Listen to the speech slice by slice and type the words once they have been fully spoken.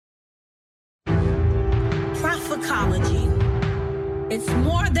ecology. It's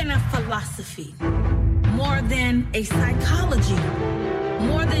more than a philosophy, more than a psychology,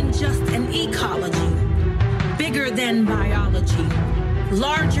 more than just an ecology, bigger than biology,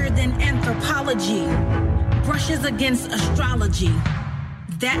 larger than anthropology, brushes against astrology.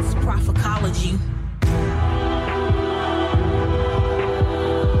 That's prophecology.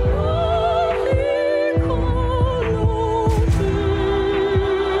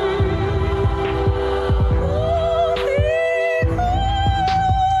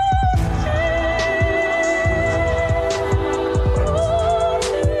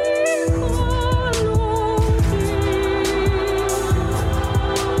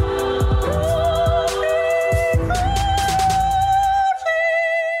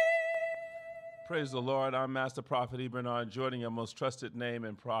 Praise the Lord. I'm Master Prophet E. Bernard Jordan, your most trusted name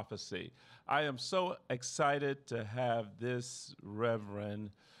in prophecy. I am so excited to have this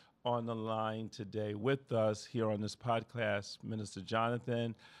Reverend on the line today with us here on this podcast, Minister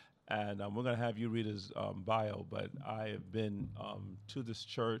Jonathan. And we're going to have you read his bio, but I have been to this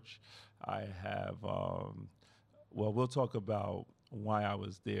church. I have, we'll talk about why I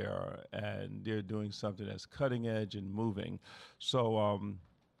was there, and they're doing something that's cutting edge and moving. So,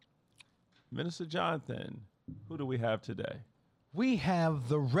 Minister Jonathan, who do we have today? We have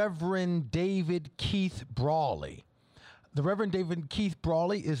the Reverend David Keith Brawley. The Reverend David Keith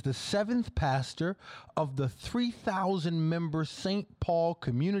Brawley is the seventh pastor of the 3,000-member St. Paul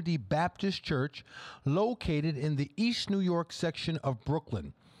Community Baptist Church located in the East New York section of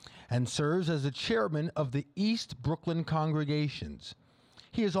Brooklyn and serves as the chairman of the East Brooklyn congregations.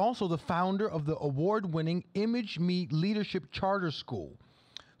 He is also the founder of the award-winning Image Me Leadership Charter School,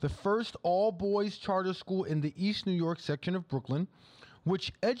 the first all-boys charter school in the East New York section of Brooklyn,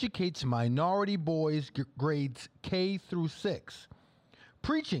 which educates minority boys grades K through 6.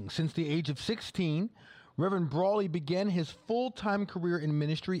 Preaching since the age of 16, Reverend Brawley began his full-time career in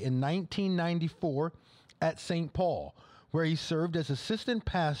ministry in 1994 at St. Paul, where he served as assistant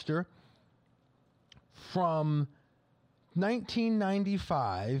pastor from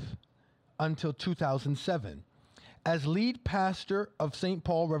 1995 until 2007. As lead pastor of St.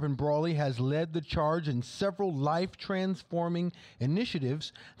 Paul, Reverend Brawley has led the charge in several life-transforming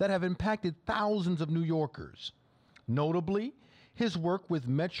initiatives that have impacted thousands of New Yorkers. Notably, his work with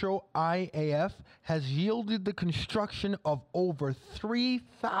Metro IAF has yielded the construction of over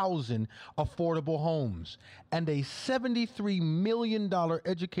 3,000 affordable homes and a $73 million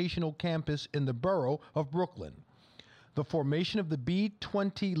educational campus in the borough of Brooklyn. The formation of the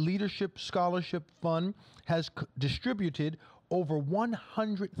B20 Leadership Scholarship Fund has distributed over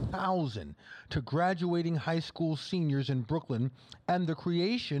 $100,000 to graduating high school seniors in Brooklyn, and the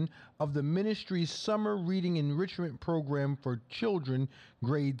creation of the ministry's Summer Reading Enrichment Program for children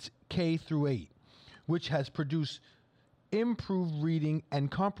grades K through 8, which has produced improved reading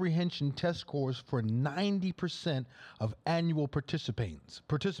and comprehension test scores for 90% of annual participants.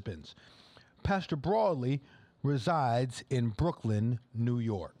 Pastor Brawley resides in Brooklyn, New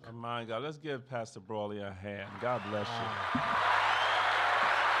York. Oh my God, let's give Pastor Brawley a hand. God bless you.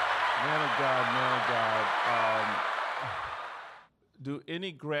 Man of God. Do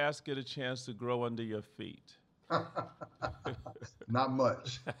any grass get a chance to grow under your feet? Not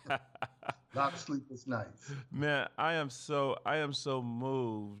much. Not sleepless nights. Man, I am so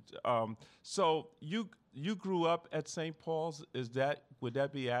moved. So you grew up at St. Paul's. Would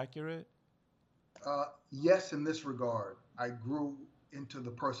that be accurate? Yes, in this regard, I grew into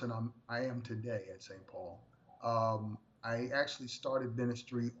the person I am today at St. Paul. I actually started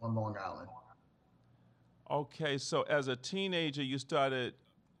ministry on Long Island. Okay, so as a teenager, you started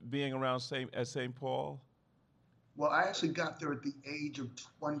being around at St. Paul? Well, I actually got there at the age of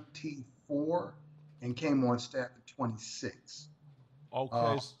 24 and came on staff at 26.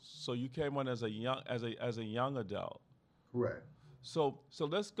 Okay, so you came on as a young adult. Correct. So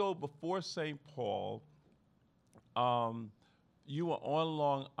let's go before St. Paul. You were on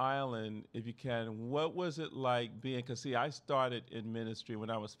Long Island, if you can. What was it like being, because see, I started in ministry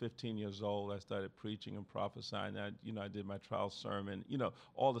when I was 15 years old. I started preaching and prophesying. I did my trial sermon,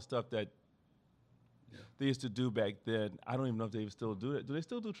 all the stuff that they used to do back then. I don't even know if they still do it. Do they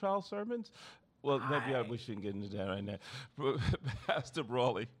still do trial sermons? Well, maybe we shouldn't get into that right now. Pastor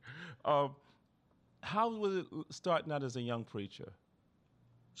Brawley, how was it starting out as a young preacher?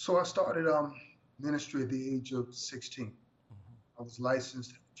 So I started ministry at the age of 16. Mm-hmm. I was licensed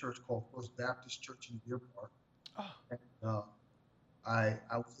at a church called First Baptist Church in Deer Park. Oh. And I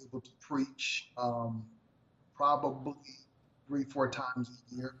was able to preach probably 3-4 times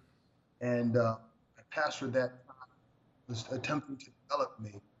a year. And a pastor at that time was attempting to develop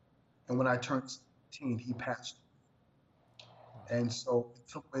me. And when I turned 17, he passed And so in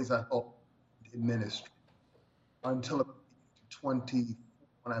some ways I thought in ministry until about 20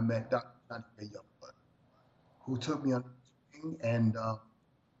 when I met Dr. Johnny Ray Youngblood, who took me under his wing, and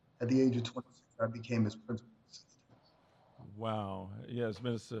at the age of 26, I became his principal assistant. Wow. Yes,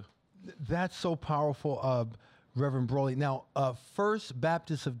 Minister. That's so powerful, Reverend Brawley. Now, First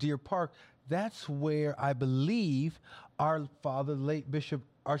Baptist of Deer Park, that's where I believe our father, late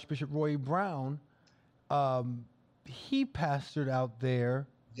Archbishop Roy Brown, he pastored out there.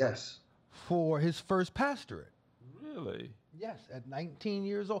 Yes. For his first pastorate. Really? Yes, at 19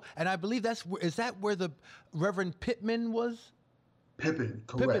 years old. And I believe is that where the Reverend Pittman was? Pippin,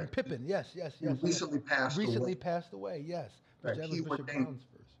 correct. Pippin, yes. He recently passed away. Recently passed away, yes. Right. That was Bishop Brown's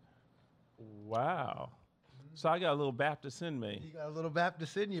first. Wow. So I got a little Baptist in me. You got a little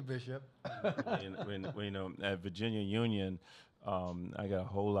Baptist in you, Bishop. You know, at Virginia Union, I got a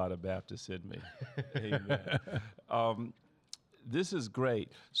whole lot of Baptist in me. Amen. This is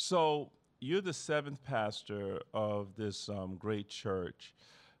great. So you're the seventh pastor of this great church,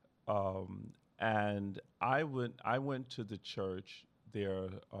 and I went to the church there.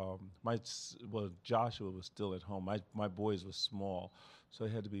 Joshua was still at home. My boys were small, so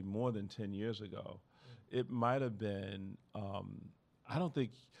it had to be more than 10 years ago. It might have been.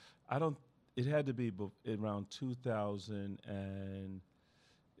 It had to be around 2000, and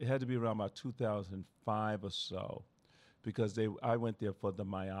it had to be around about 2005 or so, because I went there for the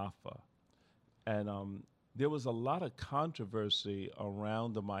Ma'afa, and there was a lot of controversy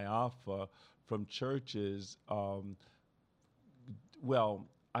around the Ma'afa from churches. Well,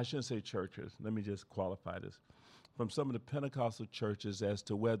 I shouldn't say churches. Let me just qualify this. From some of the Pentecostal churches as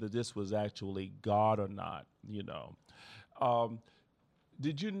to whether this was actually God or not, you know.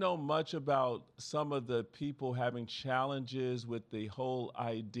 Did you know much about some of the people having challenges with the whole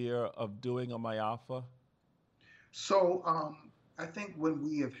idea of doing a Ma'afa? So I think when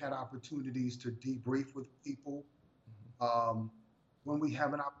we have had opportunities to debrief with people, when we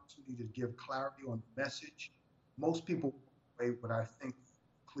have an opportunity to give clarity on the message, most people away what I think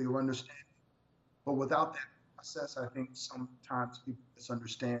clear understanding. But without that process, I think sometimes people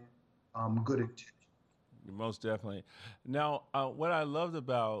misunderstand good intention. Most definitely. Now, what I loved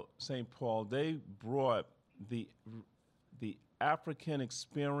about St. Paul, they brought the African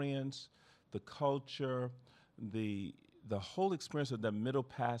experience, the culture, the whole experience of the Middle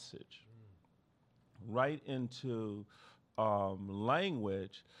Passage right into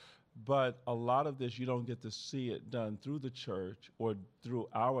language. But a lot of this, you don't get to see it done through the church or through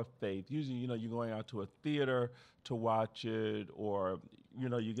our faith. Usually, you know, you're going out to a theater to watch it, or, you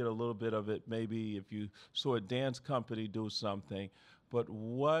know, you get a little bit of it maybe if you saw a dance company do something. But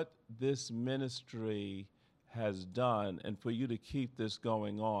what this ministry has done, and for you to keep this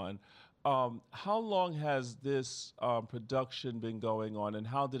going on, how long has this production been going on, and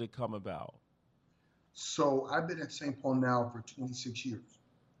how did it come about? So I've been at St. Paul now for 26 years.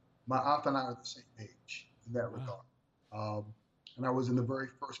 My aunt and I are the same age in that regard. And I was in the very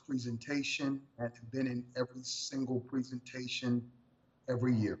first presentation and have been in every single presentation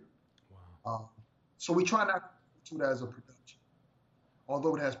every year. Wow. So we try not to do it as a production.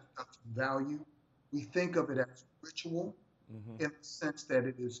 Although it has production value, we think of it as ritual in the sense that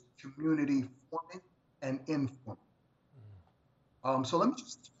it is community forming and informing. So let me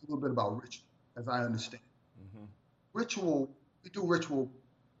just talk a little bit about ritual, as I understand. Ritual, we do ritual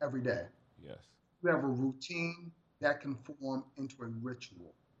every day. Yes. We have a routine that can form into a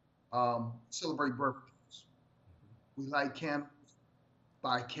ritual. Celebrate birthdays. We light candles,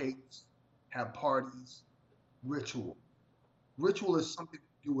 buy cakes, have parties. Ritual. Ritual is something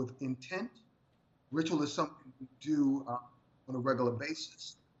we do with intent. Ritual is something we do on a regular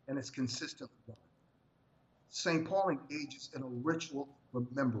basis, and it's consistently done. St. Paul engages in a ritual of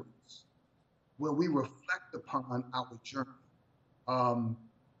remembrance, where we reflect upon our journey.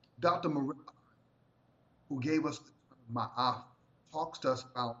 Dr. Maria, who gave us the term Ma'afa, talks to us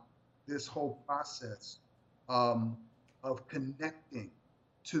about this whole process of connecting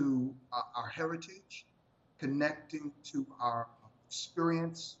to our heritage, connecting to our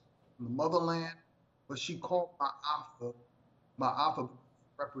experience in the motherland. But she called Ma'afa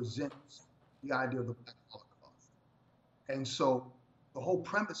represents the idea of the Black Holocaust. And so the whole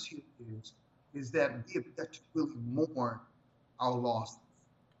premise here is that we have got to really mourn our losses.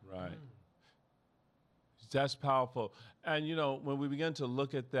 Right. That's powerful. And, you know, when we begin to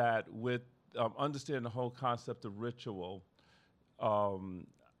look at that with understanding the whole concept of ritual, I don't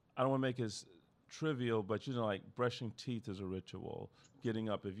want to make it trivial, but, you know, like brushing teeth is a ritual. Getting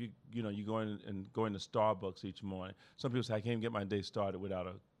up, if you going to Starbucks each morning. Some people say, I can't get my day started without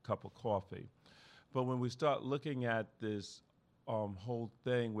a cup of coffee. But when we start looking at this whole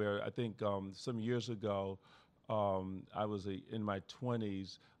thing where I think some years ago, I was in my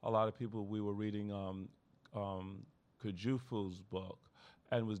 20s. A lot of people, we were reading Kujufu's book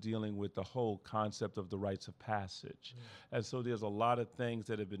and was dealing with the whole concept of the rites of passage. And so there's a lot of things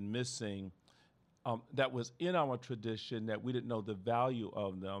that have been missing that was in our tradition that we didn't know the value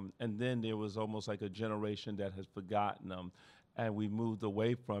of them. And then there was almost like a generation that has forgotten them. And we moved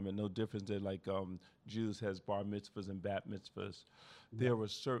away from it, no difference than like Jews has bar mitzvahs and bat mitzvahs. There were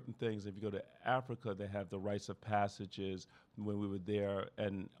certain things, if you go to Africa, they have the rites of passages. When we were there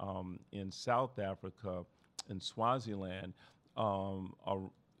and in South Africa, in Swaziland,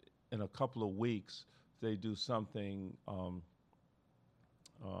 in a couple of weeks, they do something,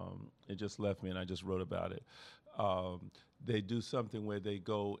 it just left me and I just wrote about it. They do something where they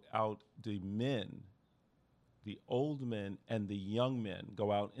go out, the men, the old men and the young men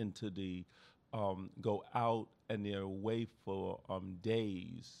go out into the, go out and they're away for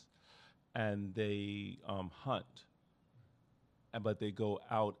days and they hunt. But they go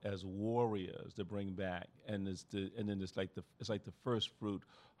out as warriors to bring back, and then it's like the first fruit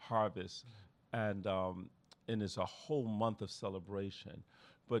harvest, and it's a whole month of celebration.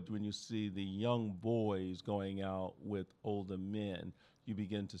 But when you see the young boys going out with older men, you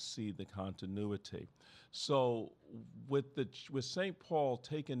begin to see the continuity. So with St. Paul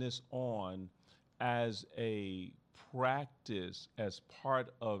taking this on as a practice, as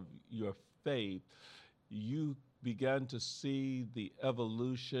part of your faith, you began to see the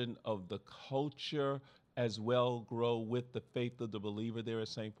evolution of the culture as well grow with the faith of the believer there at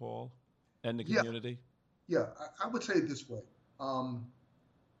St. Paul and the community? Yeah, I would say it this way.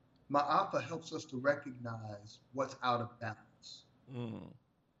 Ma'afa helps us to recognize what's out of balance.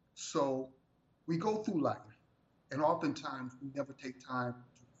 So we go through life, and oftentimes we never take time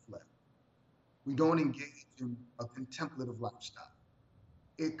to reflect. We don't engage in a contemplative lifestyle.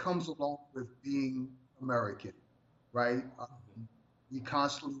 It comes along with being American, right? We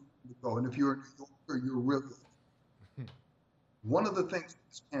constantly go, and if you're a New Yorker, you're really. One of the things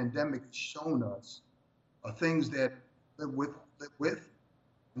this pandemic has shown us are things that live with,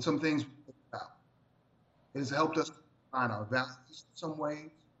 and some things without. It has helped us find our values in some ways,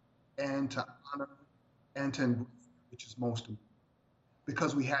 and to honor and to embrace, which is most important.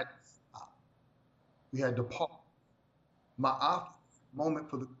 Because we had to stop. We had to pause. Ma'af, moment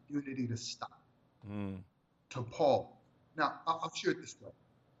for the community to stop, to pause. Now, I'll share it this way.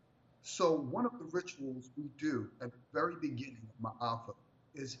 So one of the rituals we do at the very beginning of Ma'afa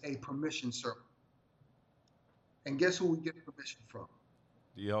is a permission ceremony. And guess who we get permission from?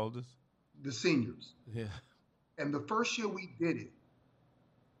 The elders? The seniors. Yeah. And the first year we did it,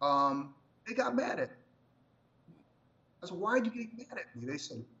 they got mad at me. I said, why are you getting mad at me? They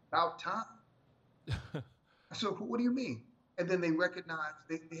said, about time. I said, what do you mean? And then they recognized,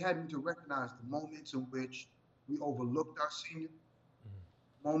 they had me to recognize the moments in which we overlooked our seniors,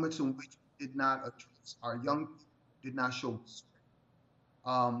 moments in which we did not address our young people, did not show respect.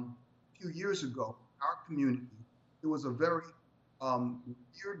 A few years ago, in our community, there was a very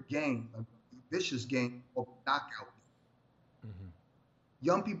weird game, a vicious game of knockout.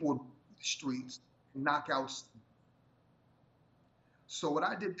 Young people would go through the streets and knock out seniors. So what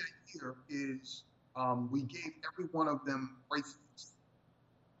I did that year is we gave every one of them bracelets.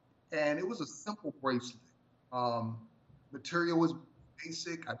 And it was a simple bracelet. Material was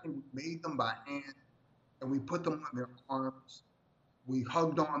basic. I think we made them by hand, and we put them on their arms. We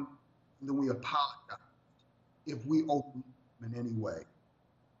hugged on them, and then we apologized if we opened them in any way.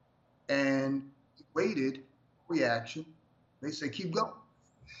 And we waited for reaction. They said, keep going.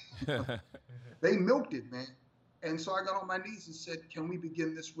 They milked it, man. And so I got on my knees and said, can we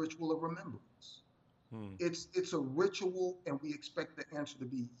begin this ritual of remembrance? It's a ritual, and we expect the answer to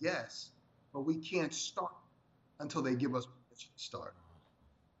be yes, but we can't start until they give us permission to start.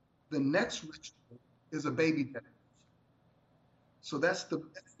 The next ritual is a baby dedication. So that's the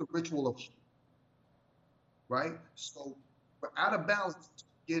ritual of hope, right? So we're out of balance to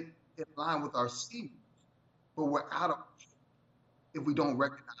get in line with our seniors, but we're out of if we don't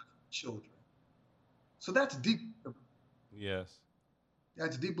recognize children. So that's deep. Yes.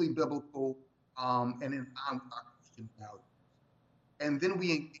 That's deeply biblical and in line with our Christian values. And then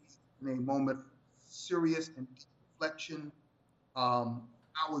we engage in a moment of serious and deep reflection,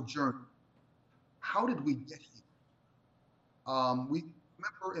 our journey. How did we get here? We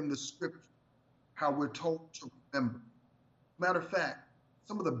remember in the scripture how we're told to remember. Matter of fact,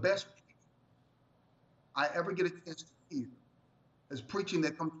 some of the best preaching I ever get a chance to hear is preaching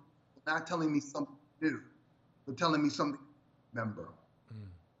that comes from not telling me something new, but telling me something to remember.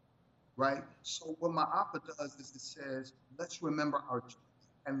 right? So what my opera does is it says, let's remember our journey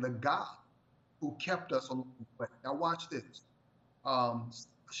and the God who kept us along the way. Now watch this.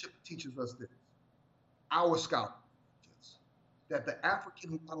 Scholarship teaches us this. Our scholarship teaches that the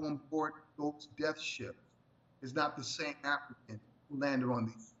African who got on board those death ships is not the same African who landed on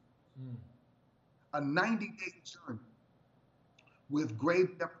these. A 90-day journey with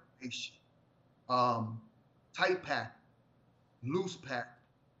grave deprivation, tight pack, loose pack,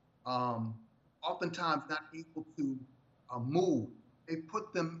 oftentimes not able to move. They put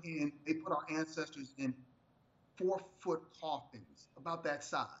our ancestors in 4-foot coffins, about that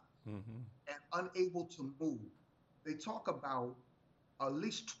size, and unable to move. They talk about at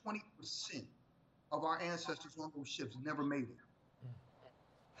least 20% of our ancestors on those ships never made it.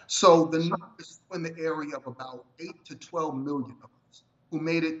 So the numbers is in the area of about 8 to 12 million of us who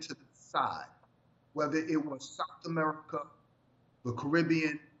made it to the side, whether it was South America, the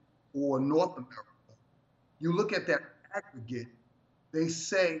Caribbean, or North America. You look at that aggregate, they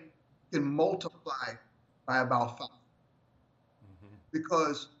say you can multiply by about 5.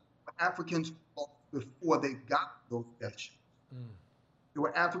 Because Africans before they got those death ships, there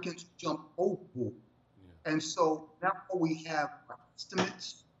were Africans who jumped overboard. Yeah. And so now we have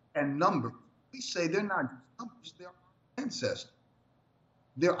estimates and numbers. We say they're not just numbers, they're our ancestors.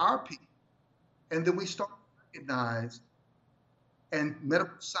 They're our people. And then we start to recognize, and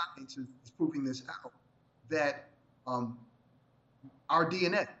medical science is proving this out, that our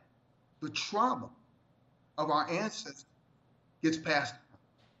DNA, the trauma of our ancestors gets passed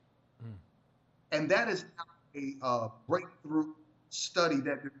down. And that is a breakthrough study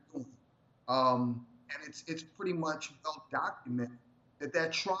that they're doing. And it's pretty much well documented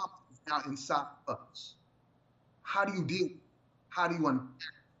that trauma is now inside of us. How do you deal with it? How do you unpack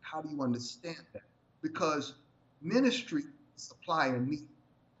it? How do you understand that? Because ministry is supply a need,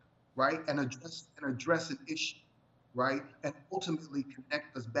 right? And address an issue, right? And ultimately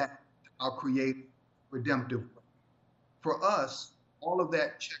connect us back to our creative, redemptive way. For us, all of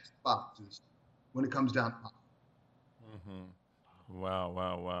that checks boxes when it comes down to power.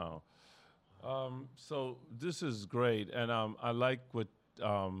 Wow. So this is great, and I like what,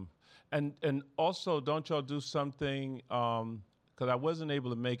 and also, don't y'all do something? Because I wasn't able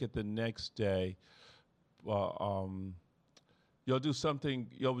to make it the next day. Y'all do something.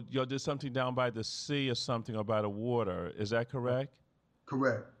 Y'all did something down by the sea or something, or by the water. Is that correct?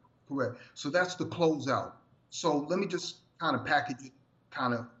 Correct. So that's the closeout. So let me just kind of package it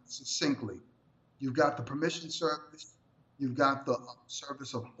kind of succinctly. You've got the permission service. You've got the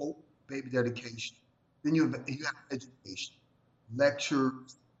service of hope, baby dedication. Then you have education,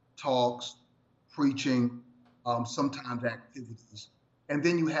 lectures, talks, preaching, sometimes activities. And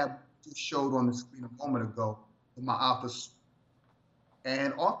then you have, just showed on the screen a moment ago, the Ma'afa.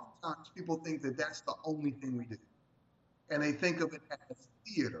 And oftentimes people think that that's the only thing we do. And they think of it as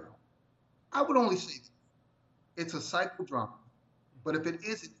theater. I would only say it's a psychodrama. But if it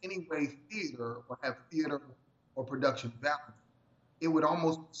is in any way theater or have theater or production value, it would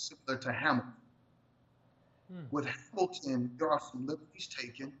almost be similar to Hamilton. With Hamilton, there are some liberties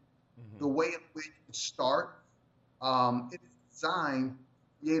taken. The way in which it starts, it's designed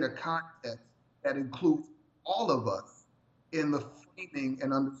to create a context that includes all of us in the framing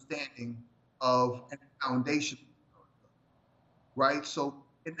and understanding of a foundation, right? So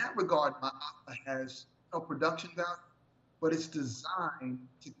in that regard, Ma'afa has no production value, but it's designed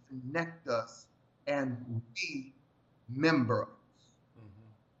to connect us and remember us.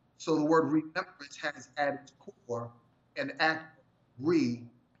 So the word remembrance has at its core an act of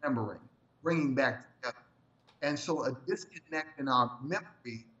remembering, bringing back together. And so a disconnect in our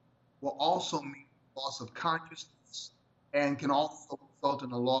memory will also mean loss of consciousness and can also result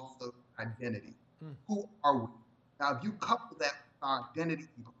in a loss of identity. Who are we? Now, if you couple that with our identity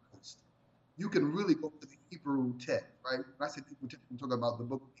in Christ, you can really go to the Hebrew text, right? When I say Hebrew text, I'm talking about the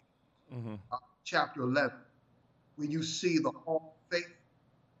book of chapter 11, where you see the hall of faith.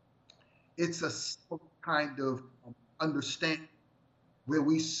 It's a kind of understanding where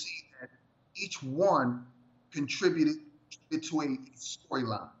we see that each one contributed to a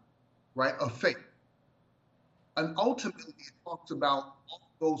storyline, right, of faith. And ultimately, it talks about all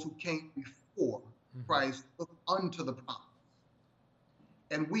those who came before Christ look unto the promise.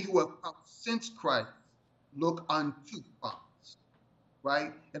 And we who have come since Christ look unto the promise,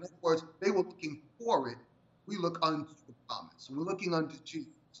 right? In other words, they were looking for it. We look unto the promise. We're looking unto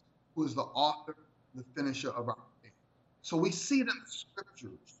Jesus, who is the author, the finisher of our faith. So we see it in the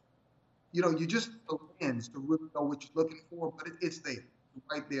scriptures. You know, you just need the lens to really know what you're looking for, but it's there,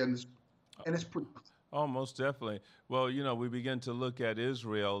 right there in the scripture. And it's pretty cool. Oh, most definitely. Well, we begin to look at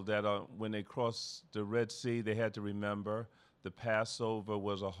Israel that when they crossed the Red Sea, they had to remember. The Passover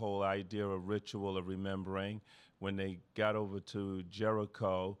was a whole idea, a ritual of remembering. When they got over to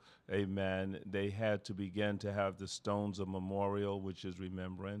Jericho, amen, they had to begin to have the stones of memorial, which is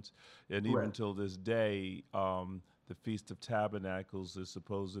remembrance. And even Correct. till this day, the Feast of Tabernacles is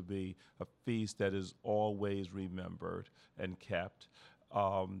supposed to be a feast that is always remembered and kept.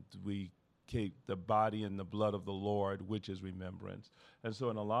 We keep the body and the blood of the Lord, which is remembrance. And so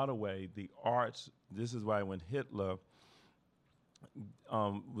in a lot of ways, the arts, this is why when Hitler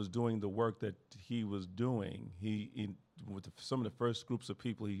was doing the work that he was doing, with some of the first groups of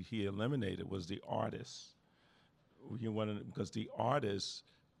people he eliminated was the artists. Because the artists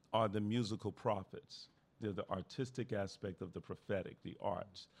are the musical prophets. They're the artistic aspect of the prophetic, the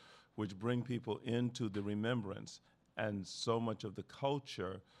arts, which bring people into the remembrance. And so much of the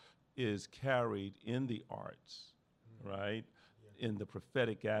culture is carried in the arts, right? In the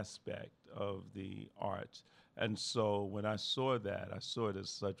prophetic aspect of the arts. And so when I saw that, I saw it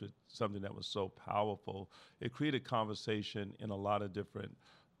as something that was so powerful. It created conversation in a lot of different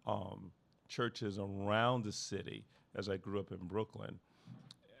churches around the city as I grew up in Brooklyn.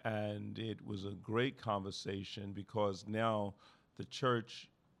 And it was a great conversation because now the church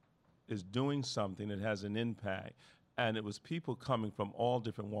is doing something that has an impact. And it was people coming from all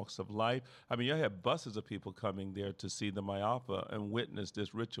different walks of life. I mean, you had buses of people coming there to see the Mayapa and witness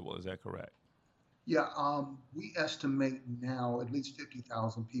this ritual. Is that correct? Yeah, we estimate now at least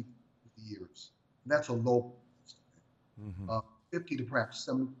 50,000 people for the years. That's a low estimate. Mm-hmm. 50 to perhaps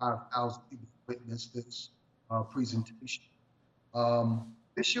 75,000 people witness this presentation.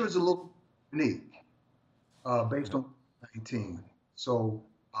 This year is a little unique based on 19. So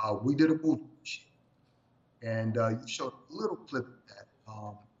we did a movie this year, and you showed a little clip of that,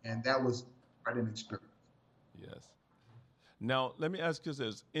 and that was quite an experience. Yes. Now, let me ask you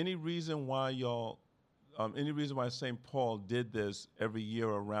this. Any reason why St. Paul did this every year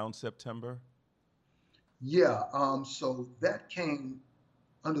around September? Yeah, so that came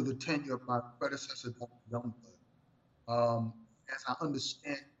under the tenure of my predecessor, Dr. Youngblood. As I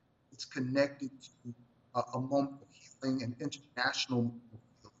understand, it's connected to a moment of healing and international moment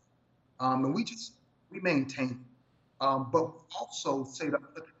of healing. And we maintain, but also say to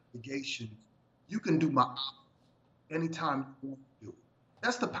other congregations, you can do my anytime you want to do it.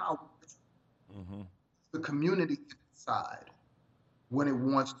 That's the power. Mm-hmm. The community can decide when it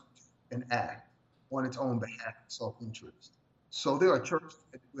wants to do an act on its own behalf and self-interest. So there are churches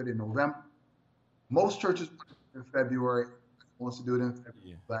that do it in November. Most churches do it in February. Wants to do it in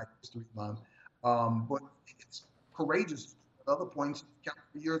February, Black History Month. But it's courageous at other points in the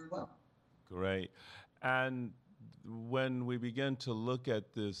calendar year as well. Great. And when we begin to look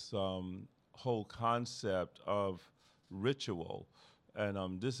at this whole concept of ritual,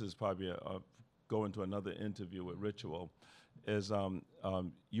 and this is probably going to another interview with ritual, is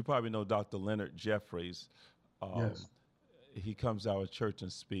you probably know Dr. Leonard Jeffries. Yes. He comes to our church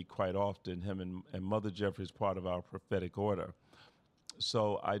and speak quite often. Him and Mother Jeffrey is part of our prophetic order.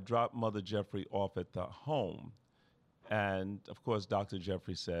 So I dropped Mother Jeffrey off at the home. And of course, Dr.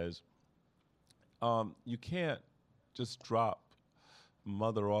 Jeffrey says, you can't just drop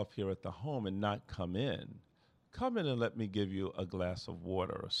Mother off here at the home and not come in. Come in and let me give you a glass of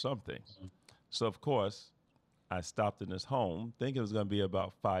water or something. Mm-hmm. So of course, I stopped in his home thinking it was going to be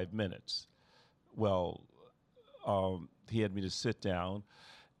about 5 minutes. Well, he had me to sit down,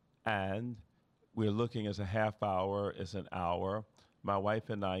 and we're looking as a half hour, as an hour. My wife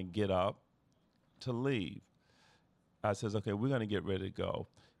and I get up to leave. I says, okay, we're going to get ready to go.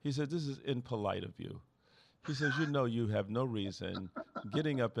 He said, this is impolite of you. He says, you have no reason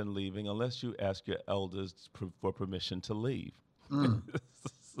getting up and leaving unless you ask your elders for permission to leave. Mm.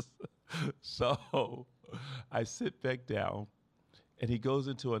 So I sit back down, and he goes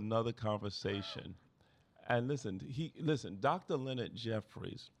into another conversation. And listen, Dr. Leonard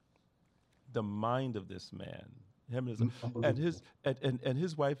Jeffries, the mind of this man, and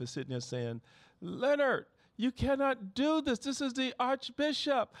his wife is sitting there saying, Leonard, you cannot do this. This is the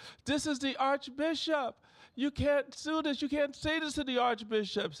Archbishop. This is the Archbishop. You can't do this. You can't say this to the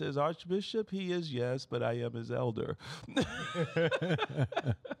Archbishop. Says, Archbishop, he is, yes, but I am his elder.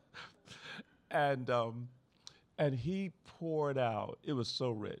 And he poured out. It was so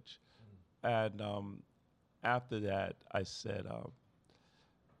rich. And after that, I said,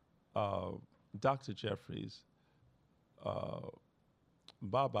 Dr. Jeffries,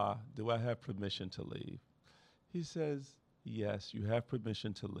 Baba, do I have permission to leave? He says, yes, you have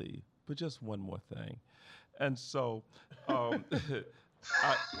permission to leave, but just one more thing. And so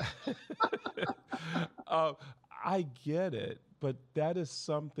I, uh, I get it, but that is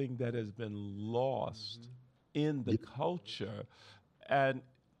something that has been lost in the Yeah. culture. And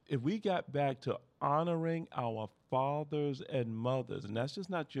if we got back to honoring our fathers and mothers, and that's just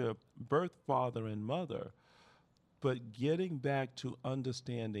not your birth father and mother, but getting back to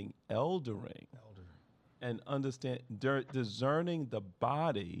understanding eldering and discerning the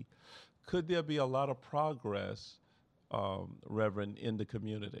body, could there be a lot of progress, Reverend, in the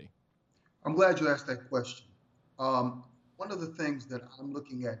community? I'm glad you asked that question. Um, One of the things that I'm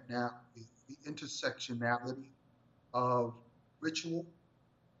looking at now is the intersectionality of ritual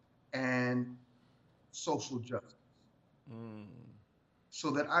and social justice. Mm. So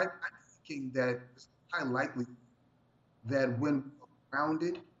that I'm thinking that it's highly likely that when we're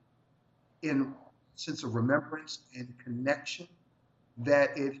grounded in sense of remembrance and connection,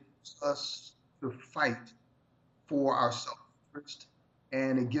 that it helps us to fight for our self-interest,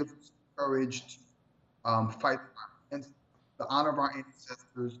 and it gives us courage to fight for the honor of our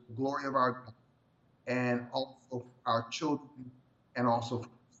ancestors, the glory of our God, and also for our children, and also for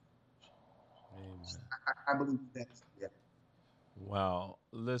Amen. I believe that's yeah. Wow.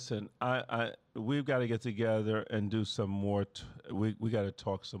 Listen, we've got to get together and do some more. We got to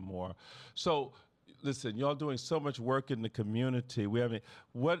talk some more. So, listen, y'all doing so much work in the community. We haven't.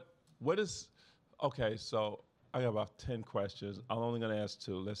 What is? Okay, so I got about 10 questions. I'm only going to ask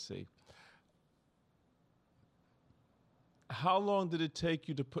two. Let's see. How long did it take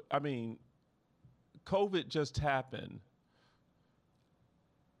you to put? I mean, COVID just happened.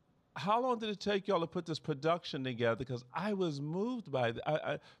 How long did it take y'all to put this production together? Because I was moved by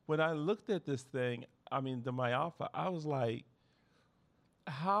it. When I looked at this thing, I mean, the Myafa, I was like,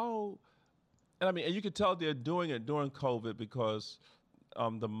 how? And I mean, and you could tell they're doing it during COVID because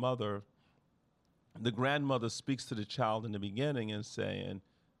the mother, the grandmother speaks to the child in the beginning and saying,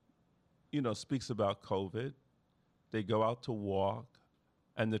 speaks about COVID. They go out to walk,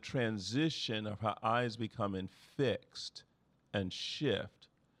 and the transition of her eyes becoming fixed and shift,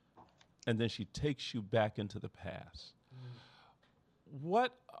 and then she takes you back into the past.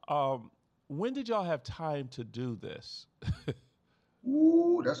 What? When did y'all have time to do this?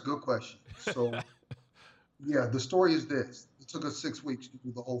 Ooh, that's a good question. So yeah, the story is this. It took us 6 weeks to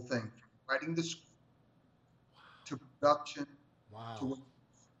do the whole thing, from writing the script to production to Wow.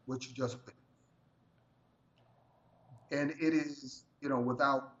 what you just put. And it is,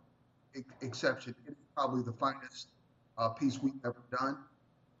 without exception, it is probably the finest piece we've ever done.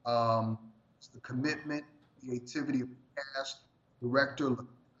 It's the commitment, creativity of the cast, director,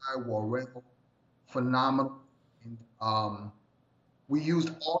 Lakai Warrell, phenomenal. And we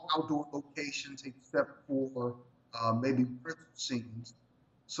used all outdoor locations except for maybe prison scenes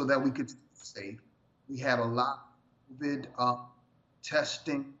so that we could stay safe. We had a lot of COVID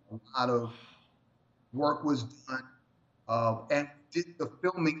testing, a lot of work was done, and did the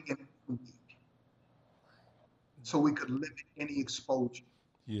filming in a week so we could limit any exposure.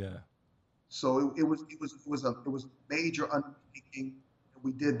 Yeah. So it was a major undertaking, and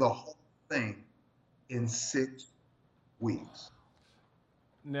we did the whole thing in 6 weeks.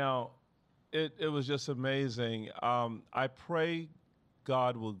 Now, it was just amazing. I pray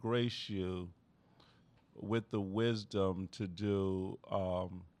God will grace you with the wisdom to do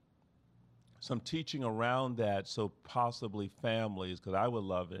some teaching around that, so possibly families, because I would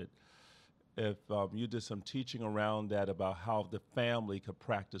love it if you did some teaching around that about how the family could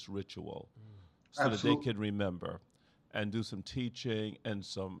practice ritual so that they Absolutely. could remember, and do some teaching and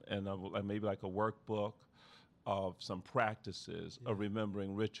maybe like a workbook of some practices of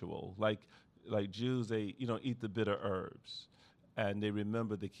remembering ritual. Like Jews, they eat the bitter herbs, and they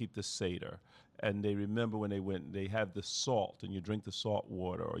remember they keep the Seder, and they remember when they have the salt, and you drink the salt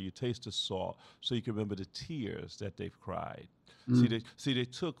water, or you taste the salt, so you can remember the tears that they've cried. They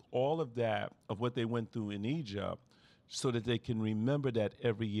took all of that of what they went through in Egypt, so that they can remember that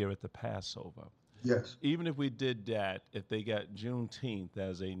every year at the Passover. Yes. Even if we did that, if they got Juneteenth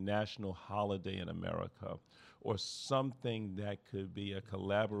as a national holiday in America, or something that could be a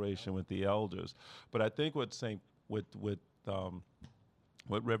collaboration with the elders. But I think what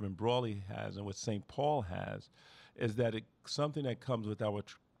Reverend Brawley has and what St. Paul has is that it's something that comes with our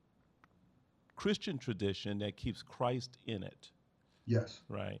Christian tradition that keeps Christ in it. Yes.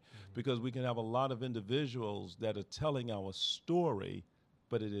 Right? Because we can have a lot of individuals that are telling our story,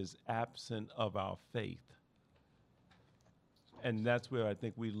 but it is absent of our faith. And that's where I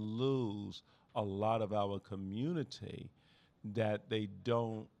think we lose a lot of our community, that they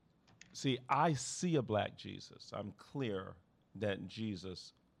don't see. I see a black Jesus. I'm clear that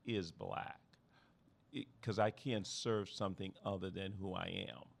Jesus is black. because I can't serve something other than who I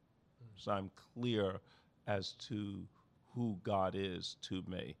am. So I'm clear as to who God is to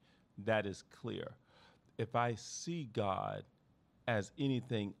me. That is clear. If I see God as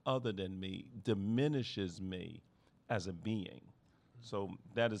anything other than me, diminishes me as a being. So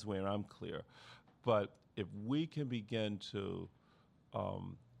that is where I'm clear. But if we can begin to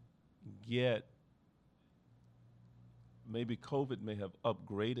get, maybe COVID may have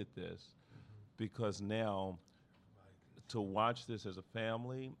upgraded this, because now to watch this as a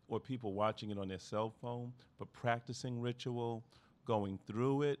family, or people watching it on their cell phone, but practicing ritual, going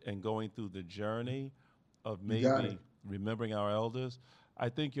through it and going through the journey of You got maybe it. remembering our elders, I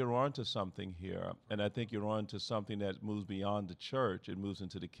think you're onto something here. And I think you're onto something that moves beyond the church. It moves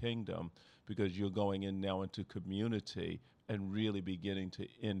into the kingdom, because you're going in now into community and really beginning to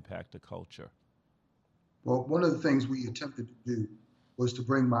impact the culture. Well, one of the things we attempted to do was to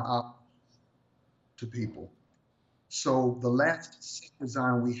bring my art to people. So the last set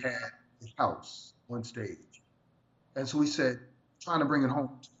design we had, the house on stage. And so we said, trying to bring it home.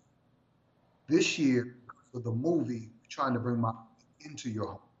 This year, for the movie, trying to bring my into your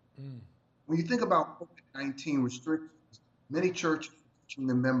home. When you think about COVID-19 restrictions, many churches are teaching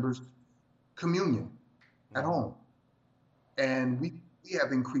their members communion at home. And we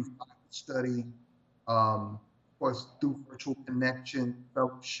have increased Bible study, of course, through virtual connection,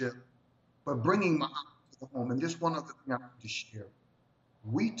 fellowship, but bringing my to the home. And just one other thing I want to share.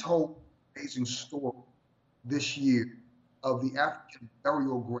 We told an amazing story this year of the African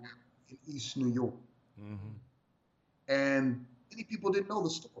burial ground in East New York. And many people didn't know the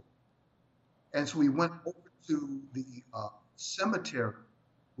story. And so we went over to the cemetery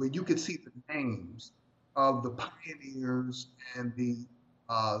where you could see the names of the pioneers and the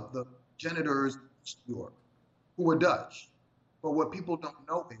janitors in New York who were Dutch. But what people don't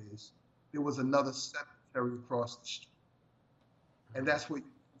know is there was another cemetery across the street. And that's where your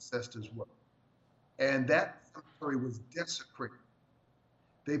ancestors were. And that cemetery was desecrated.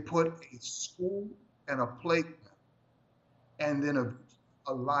 They put a school and a playground and then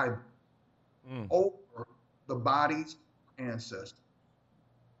a library over the bodies of ancestors.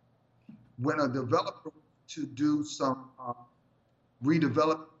 When a developer to do some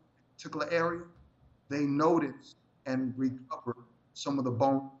redevelop a particular area, they noticed and recovered some of the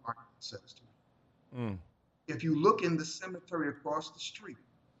bones of our ancestors. If you look in the cemetery across the street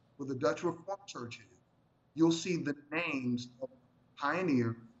where the Dutch Reformed Church is, you'll see the names of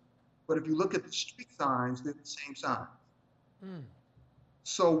pioneers. But if you look at the street signs, they're the same signs.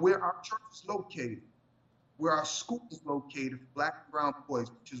 So where our church is located, where our school is located for Black and brown boys,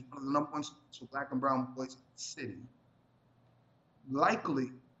 which is one of the #1 schools for Black and brown boys in the city,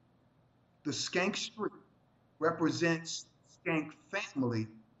 likely the Skank Street represents Skank family,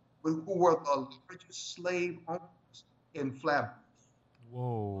 who were the largest slave owners in Flatbush.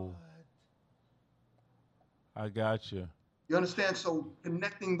 Whoa. I got you. You understand? So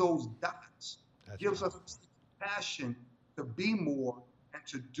connecting those dots gives us passion to be more and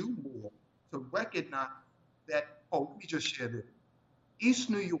to do more, to recognize that, oh, let me just share this. East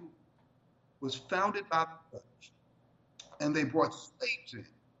New York was founded by the Dutch, and they brought slaves in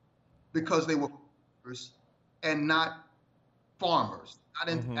because they were farmers and not farmers, not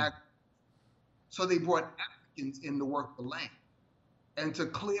into agriculture. So they brought Africans in to work the land and to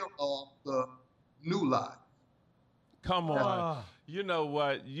clear off the new lives. Come on. You know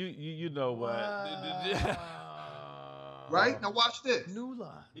what? You know what? Right? Now watch this. New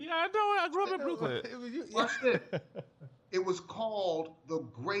Line. Yeah, I know. I grew up in Brooklyn. Watch this. It was called the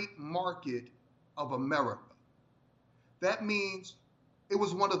Great Market of America. That means it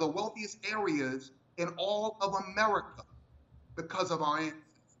was one of the wealthiest areas in all of America because of our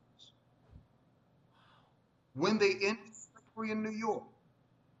ancestors. When they ended slavery in New York,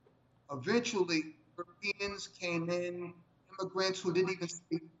 eventually Europeans came in, immigrants who didn't even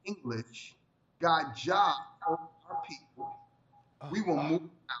speak English, got jobs for our people. We were moved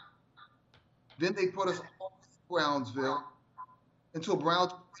out. Then they put us all in Brownsville until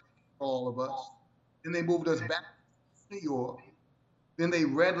Brownsville for all of us. Then they moved us back to New York. Then they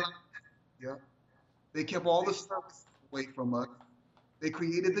redlined here. They kept all the services away from us. They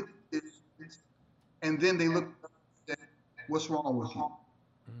created the conditions, and then they looked at us and said, "What's wrong with you?"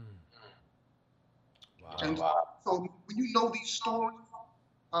 And so when you know these stories,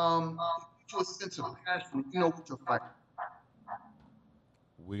 it gives you a sense of passion. You know what you're fighting.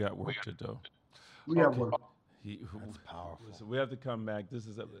 We got work to do. We have work. That's powerful. So we have to come back. This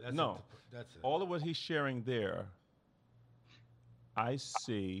is That's it. all of what he's sharing there. I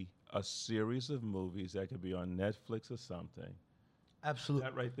see a series of movies that could be on Netflix or something Absolutely.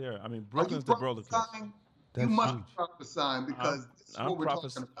 That right there. I mean, Are you Brooklyn's the world of kids. prophesying? You That's must huge. be prophesying because this is what we're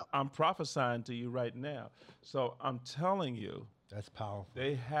talking about. I'm prophesying to you right now. So I'm telling you, That's powerful.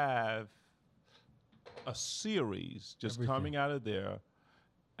 they have a series just Everything. coming out of there,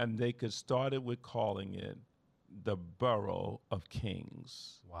 and they could start it with calling it the Borough of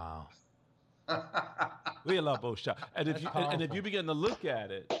Kings. Wow. We love Osha. And if That's you and if powerful. you begin to look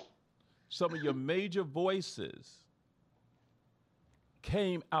at it, some of your major voices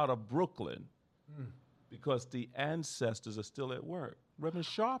came out of Brooklyn because the ancestors are still at work. Reverend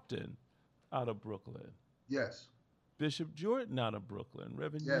Sharpton out of Brooklyn. Yes. Bishop Jordan out of Brooklyn.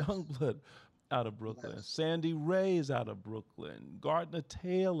 Reverend Yes. Youngblood out of Brooklyn. Yes. Sandy Ray's out of Brooklyn. Gardner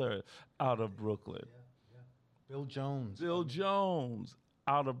Taylor out of Brooklyn. Bill Jones. Bill Jones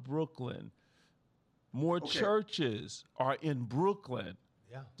out of Brooklyn. More Okay. churches are in Brooklyn.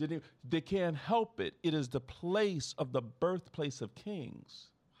 Yeah. They can't help it. It is the place of the birthplace of kings.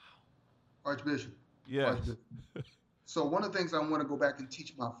 Archbishop. Yes. Archbishop. So one of the things I want to go back and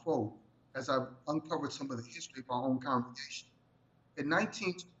teach my folk, as I've uncovered some of the history of our own congregation. In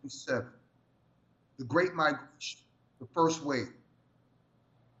 1927, the Great Migration, the first wave,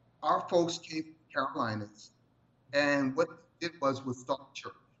 our folks came from the Carolinas, and what they did was start a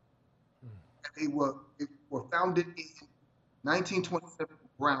church. And they were founded in 1927 in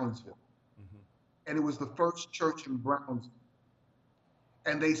Brownsville. And it was the first church in Brownsville.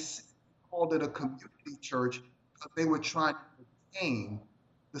 And they called it a community church because they were trying to retain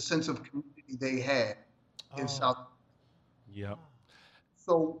the sense of community they had in South. Yep.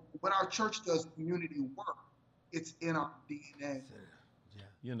 So when our church does community work, it's in our DNA.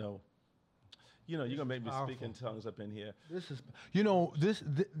 You know, you're gonna make me speak powerful. in tongues up in here. This is,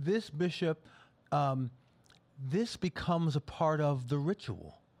 this bishop, this becomes a part of the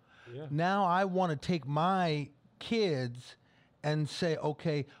ritual. Yeah. Now I want to take my kids and say,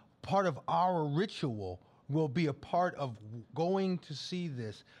 okay, part of our ritual will be a part of going to see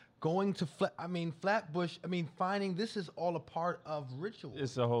this, going to Flatbush. Finding this is all a part of ritual.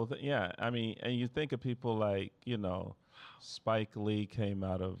 It's the whole thing. Yeah. I mean, and you think of people like, Spike Lee came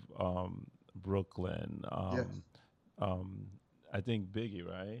out of Brooklyn. Yes. I think Biggie,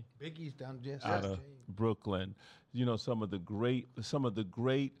 right? Biggie's down just Out of Brooklyn. Some of the great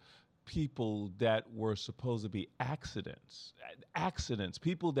people that were supposed to be accidents,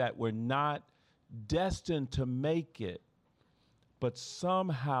 people that were not destined to make it, but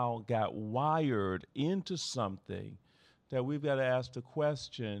somehow got wired into something that we've got to ask the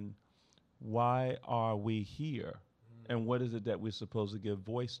question, why are we here? And what is it that we're supposed to give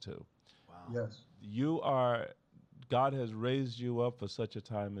voice to? Yes. God has raised you up for such a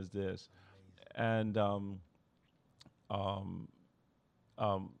time as this. And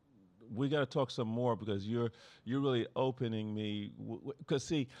we got to talk some more because you're really opening me. Because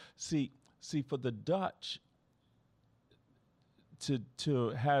see, for the Dutch to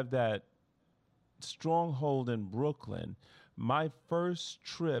have that stronghold in Brooklyn, my first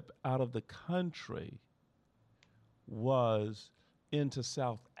trip out of the country was into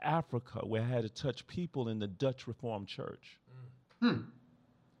South Africa, where I had to touch people in the Dutch Reformed Church. And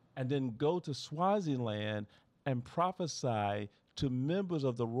then go to Swaziland and prophesy to members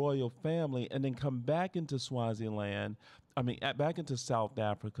of the royal family, and then come back into Swaziland, back into South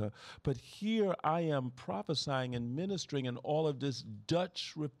Africa. But here I am prophesying and ministering in all of this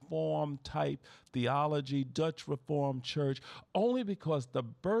Dutch Reformed type theology, Dutch Reformed church, only because the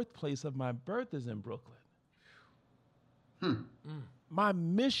birthplace of my birth is in Brooklyn. My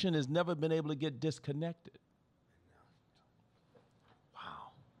mission has never been able to get disconnected.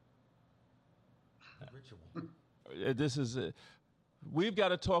 Wow. Ritual. We've got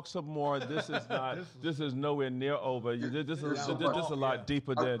to talk some more. This is not. This is nowhere near over. This is a lot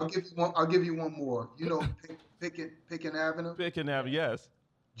deeper than. I'll give you one more. Picken Avenue. Picken Avenue, yes.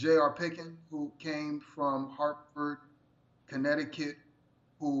 J.R. Picken, who came from Hartford, Connecticut,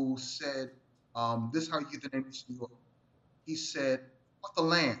 who said, "This is how you get the name of New York." He said, "What the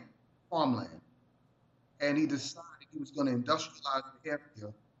land, farmland," and he decided he was going to industrialize the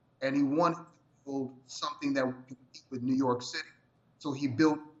area, and he wanted to build something that would compete with New York City. So he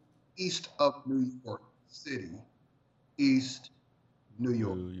built east of New York City, East New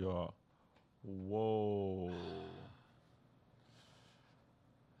York. New York. Whoa.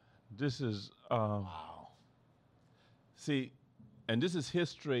 This is wow. See, and this is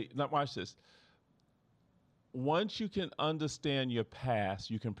history. Now watch this. Once you can understand your past,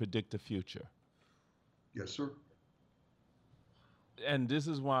 you can predict the future. Yes, sir. And this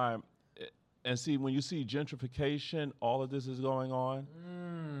is why, and see, when you see gentrification, all of this is going on.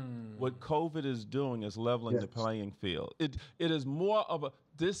 What COVID is doing is leveling the Yes. playing field. It is more of a,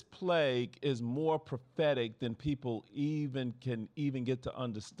 this plague is more prophetic than people can get to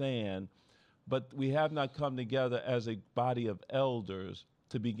understand. But we have not come together as a body of elders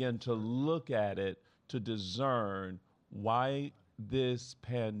to begin to look at it, to discern why this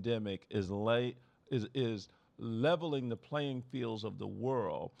pandemic is leveling the playing fields of the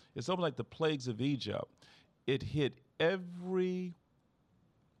world. It's almost like the plagues of Egypt. It hit every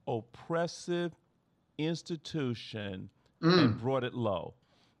oppressive institution and brought it low.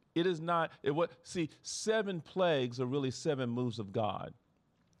 It is not, see, 7 plagues are really 7 moves of God.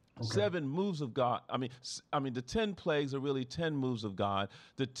 Okay. 7 moves of God. I mean, the 10 plagues are really 10 moves of God.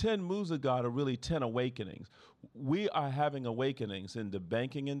 The 10 moves of God are really 10 awakenings. We are having awakenings in the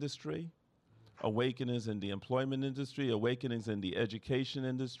banking industry, awakenings in the employment industry, awakenings in the education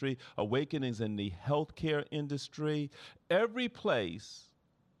industry, awakenings in the healthcare industry. Every place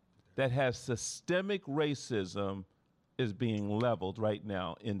that has systemic racism is being leveled right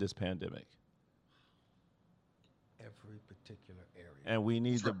now in this pandemic. Every particular area. And we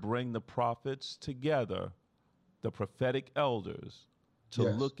need to bring the prophets together, the prophetic elders, to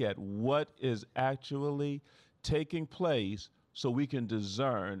look at what is actually taking place so we can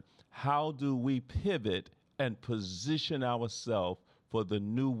discern how do we pivot and position ourselves for the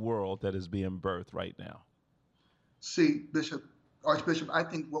new world that is being birthed right now. See, Archbishop, I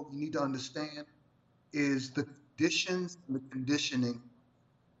think what we need to understand is the conditions and the conditioning.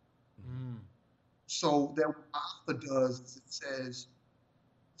 So that what Alpha does is it says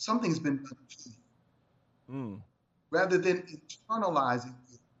something's been done to you. Rather than internalizing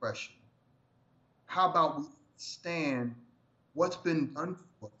the oppression, how about we understand what's been done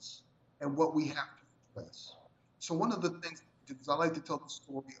for us and what we have to address? So one of the things, because I like to tell the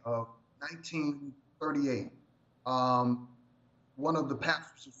story of 1938. One of the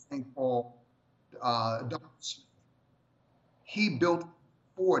pastors of St. Paul, Dr. Smith, he built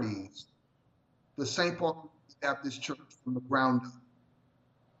 40s the St. Paul Baptist Church from the ground up.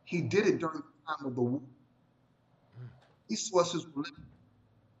 He did it during the time of the war. Resources were limited.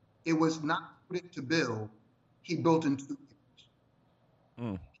 It was not put to build. He built in 2 years.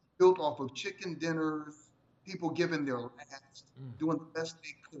 He built off of chicken dinners, people giving their last, doing the best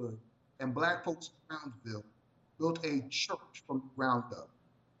they could. And Black folks in Brownsville built a church from the ground up.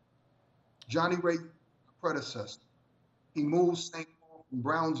 Johnny Ray, predecessor, he moved St. Paul from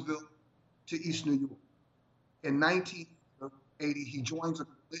Brownsville to East New York. In 1980, he joins a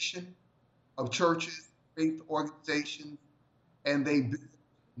coalition of churches, faith organizations, and they built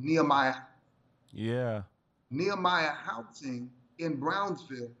Nehemiah. Yeah. Nehemiah Housing in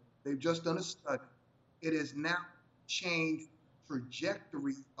Brownsville, they've just done a study. It has now changed the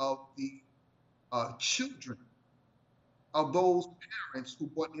trajectory of the children of those parents who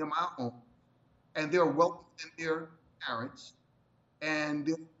bought Nehemiah home, and they're wealthier than their parents, and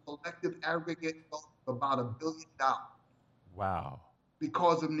their collective aggregate wealth of about $1 billion. Wow.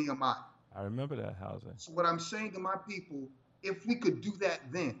 Because of Nehemiah. I remember that housing. So what I'm saying to my people, if we could do that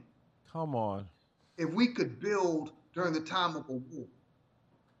then, come on. If we could build during the time of a war,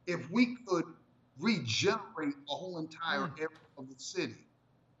 if we could regenerate a whole entire area of the city,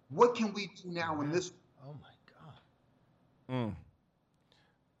 what can we do now in this? Oh my God.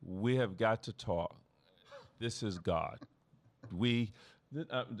 We have got to talk. This is God. This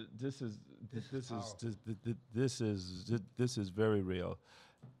is very real,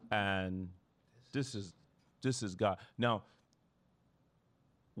 and this is God. Now,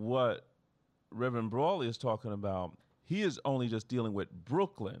 what Reverend Brawley is talking about, he is only just dealing with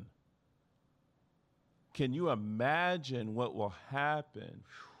Brooklyn. Can you imagine what will happen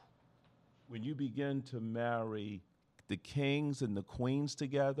when you begin to marry the kings and the queens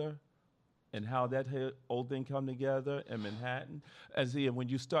together, and how that whole thing come together in Manhattan? And when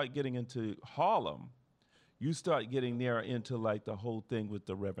you start getting into Harlem, you start getting there into like the whole thing with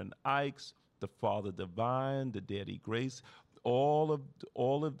the Reverend Ikes, the Father Divine, the Daddy Grace, all of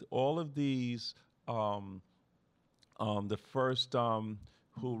these. The first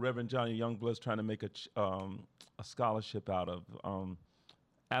who Reverend Johnny Youngblood's trying to make a scholarship out of,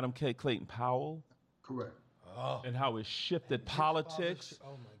 Adam K. Clayton Powell. Correct. Oh. And how it shifted politics.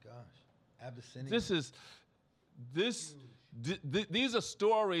 Oh my gosh. Abyssinia. These are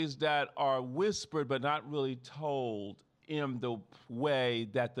stories that are whispered but not really told in the way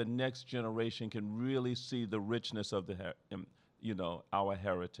that the next generation can really see the richness of our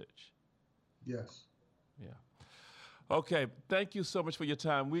heritage. Yes. Yeah. Okay. Thank you so much for your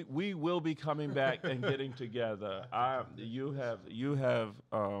time. We will be coming back and getting together. You have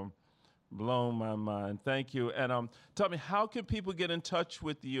blown my mind. Thank you. And tell me, how can people get in touch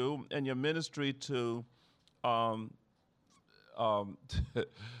with you and your ministry to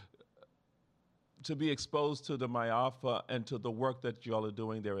to be exposed to the Ma'afa and to the work that y'all are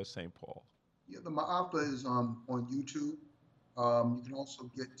doing there at St. Paul? Yeah, the Ma'afa is on YouTube. You can also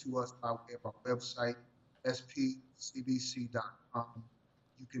get to us by way of our website, spcbc.com.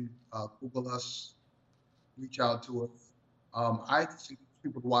 You can Google us, reach out to us. I think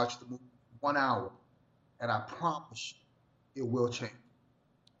people to watch the movie 1 hour, and I promise you, it will change.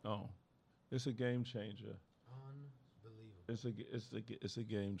 Oh, it's a game changer. Unbelievable. It's a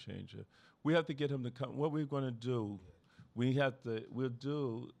game changer. We have to get him to come. What we're going to do, we'll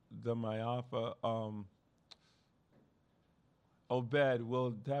do the Ma'afa. Obed,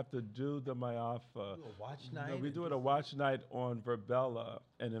 we'll have to do the Ma'afa. Do a watch night. No, we do it a watch night on Verbella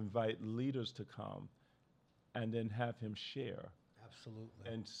and invite leaders to come, and then have him share.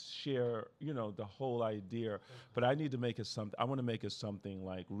 Absolutely. And share, the whole idea. But I need to make it something. I want to make it something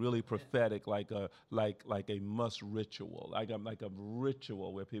like really prophetic, like a must ritual, like a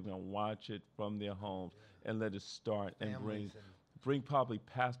ritual where people can watch it from their homes and let it start and bring probably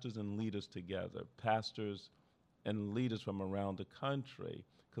pastors and leaders together, pastors and leaders from around the country,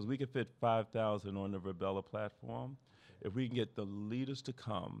 because we can fit 5,000 on the Verbella platform. If we can get the leaders to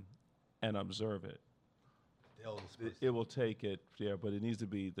come and observe it, it will take it there, but it needs to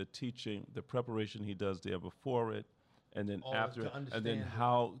be the teaching, the preparation he does there before it, and then after it, and then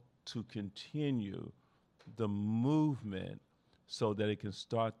how to continue the movement so that it can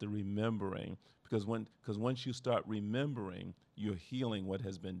start the remembering. Because once you start remembering, you're healing what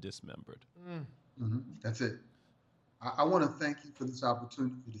has been dismembered. Mm-hmm. That's it. I want to thank you for this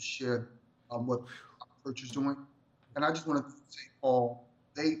opportunity to share what our church is doing. And I just want to say, Paul,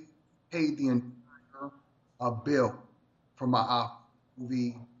 they paid the entire bill for my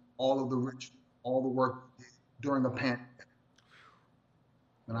movie, all of the ritual, all the work during the pandemic.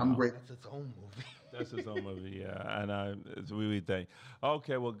 And I'm grateful. That's its own movie. That's its own movie, yeah. And we thank.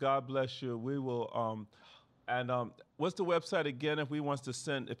 Okay, well, God bless you. We will. What's the website again? If he want to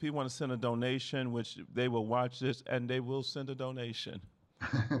send a donation, which they will watch this and they will send a donation.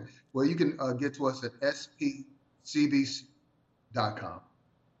 Well, you can get to us at spcbc.com.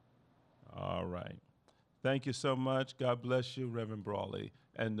 All right. Thank you so much. God bless you, Reverend Brawley.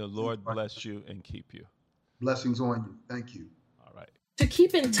 And the Lord bless you and keep you. Blessings on you. Thank you. All right. To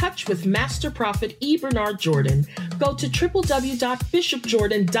keep in touch with Master Prophet E. Bernard Jordan, go to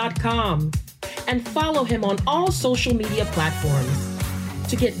www.bishopjordan.com and follow him on all social media platforms.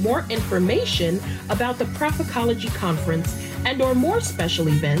 To get more information about the Prophecology Conference and or more special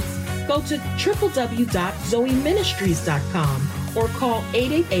events, go to www.zoeministries.com or call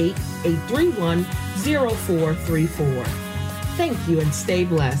 888-831-0434. Thank you and stay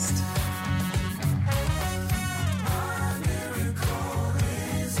blessed.